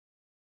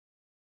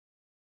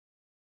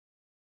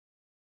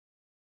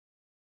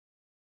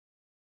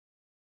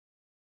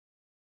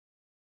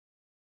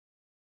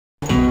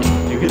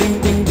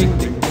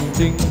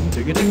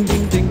The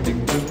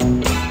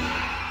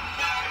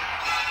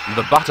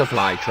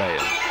Butterfly Trail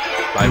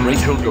by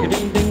Rachel Gould.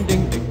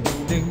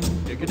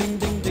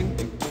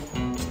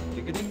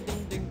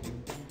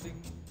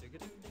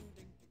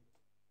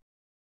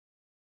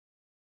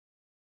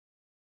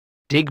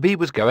 Digby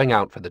was going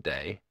out for the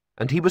day,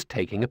 and he was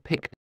taking a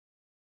picnic.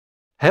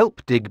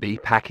 Help Digby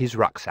pack his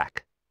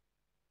rucksack.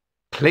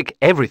 Click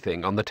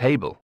everything on the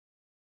table.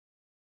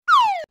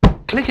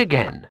 Click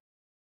again.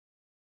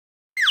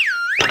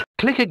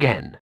 Click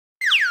again.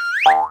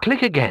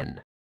 Click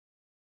again.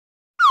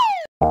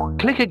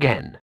 Click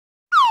again.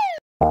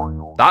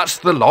 "That's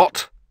the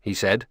lot," he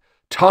said.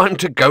 "Time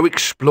to go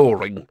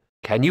exploring.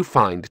 Can you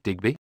find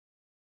Digby?"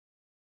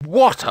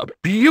 "What a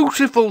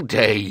beautiful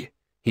day,"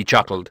 he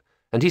chuckled,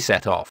 and he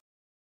set off.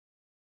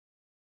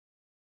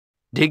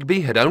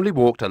 Digby had only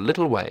walked a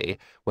little way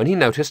when he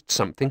noticed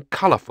something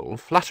colourful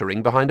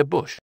fluttering behind a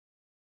bush.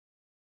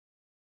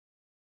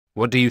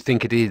 What do you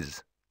think it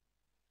is?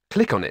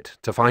 Click on it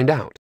to find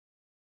out.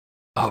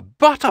 "A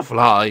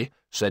butterfly,"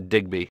 said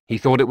Digby. He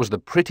thought it was the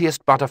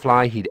prettiest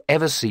butterfly he'd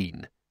ever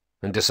seen,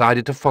 and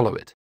decided to follow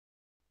it.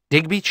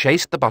 Digby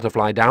chased the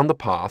butterfly down the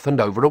path and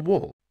over a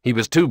wall. He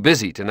was too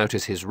busy to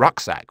notice his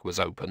rucksack was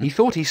open. He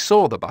thought he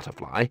saw the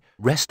butterfly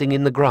resting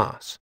in the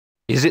grass.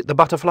 Is it the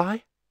butterfly?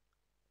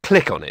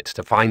 Click on it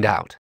to find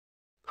out.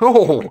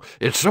 "Oh,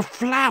 it's a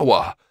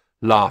flower,"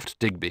 laughed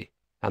Digby,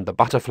 and the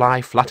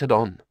butterfly fluttered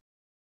on.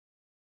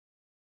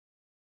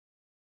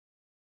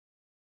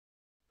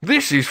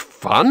 "This is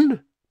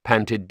fun,"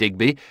 panted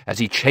Digby as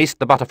he chased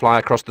the butterfly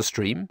across the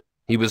stream.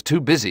 He was too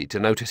busy to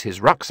notice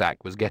his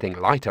rucksack was getting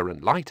lighter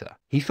and lighter.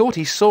 He thought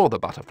he saw the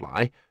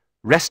butterfly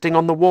resting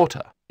on the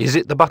water. Is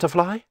it the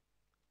butterfly?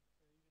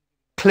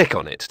 Click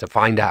on it to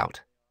find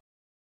out.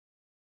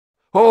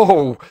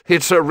 "Oh,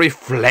 it's a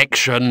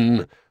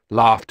reflection,"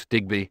 laughed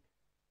Digby,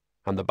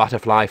 and the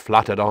butterfly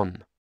fluttered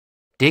on.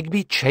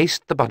 Digby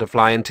chased the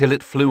butterfly until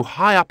it flew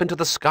high up into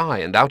the sky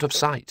and out of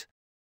sight.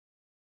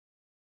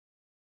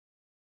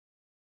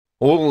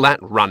 All that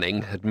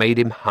running had made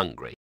him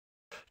hungry.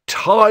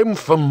 "Time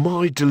for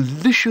my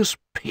delicious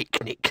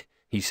picnic,"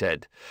 he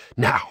said.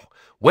 "Now,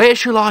 where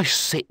shall I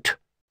sit?"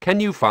 Can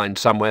you find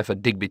somewhere for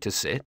Digby to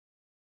sit?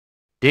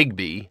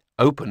 Digby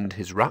opened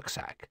his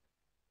rucksack.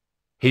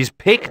 His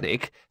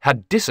picnic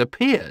had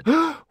disappeared.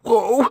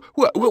 "Whoa,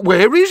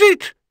 where is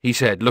it?" he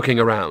said, looking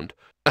around.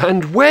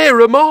 "And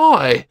where am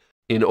I?"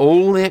 In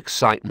all the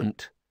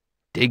excitement,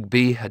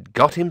 Digby had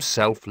got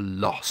himself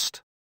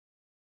lost.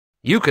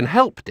 You can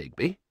help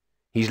Digby.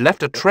 He's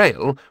left a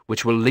trail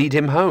which will lead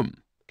him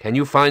home. Can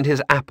you find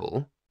his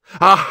apple?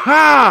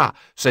 "Aha!"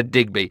 said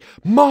Digby.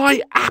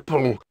 "My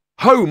apple!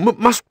 Home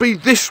must be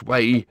this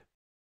way."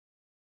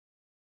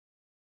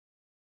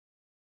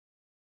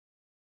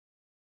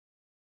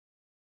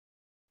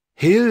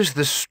 "Here's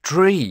the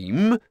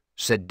stream,"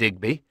 said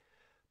Digby.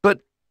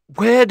 "But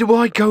where do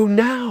I go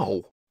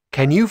now?"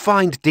 Can you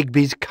find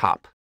Digby's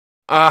cup?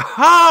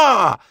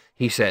 "Aha!"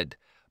 he said.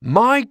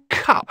 "My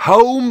cup!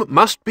 Home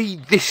must be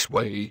this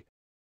way."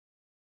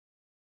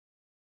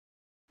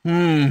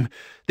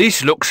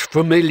 This looks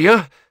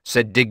familiar,"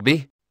 said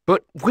Digby.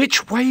 "But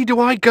which way do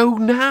I go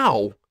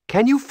now?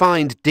 Can you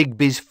find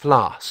Digby's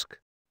flask?"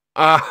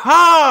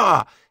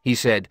 "Aha!" he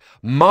said.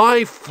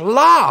 "My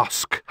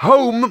flask!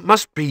 Home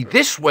must be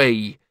this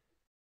way."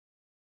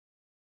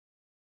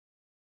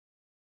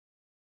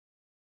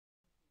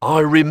 "I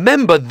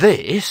remember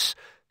this,"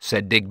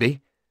 said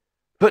Digby.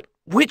 "But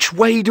which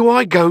way do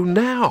I go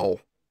now?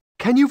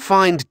 Can you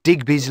find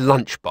Digby's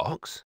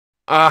lunchbox?"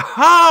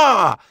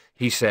 "Aha!"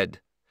 he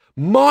said.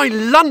 "My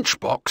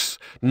lunchbox!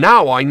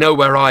 Now I know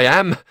where I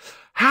am.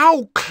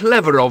 How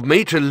clever of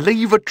me to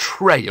leave a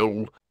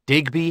trail."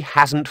 Digby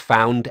hasn't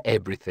found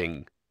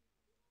everything.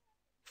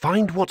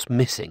 Find what's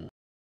missing.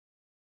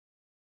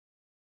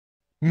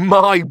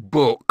 "My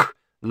book,"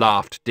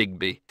 laughed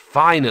Digby.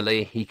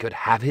 Finally he could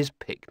have his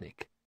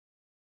picnic.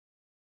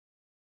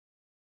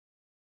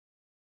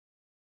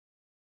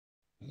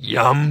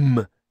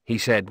 "Yum," he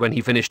said when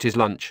he finished his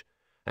lunch,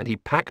 and he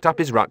packed up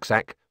his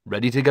rucksack,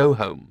 ready to go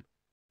home.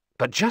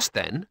 But just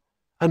then,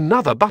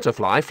 another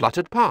butterfly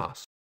fluttered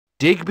past.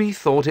 Digby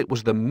thought it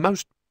was the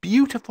most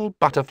beautiful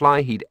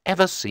butterfly he'd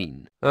ever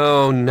seen.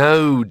 "Oh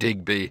no,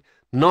 Digby,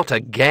 not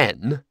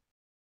again."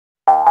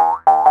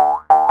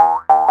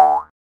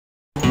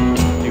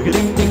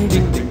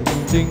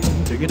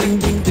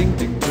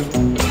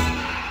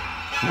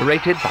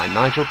 Narrated by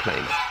Nigel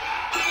Planer.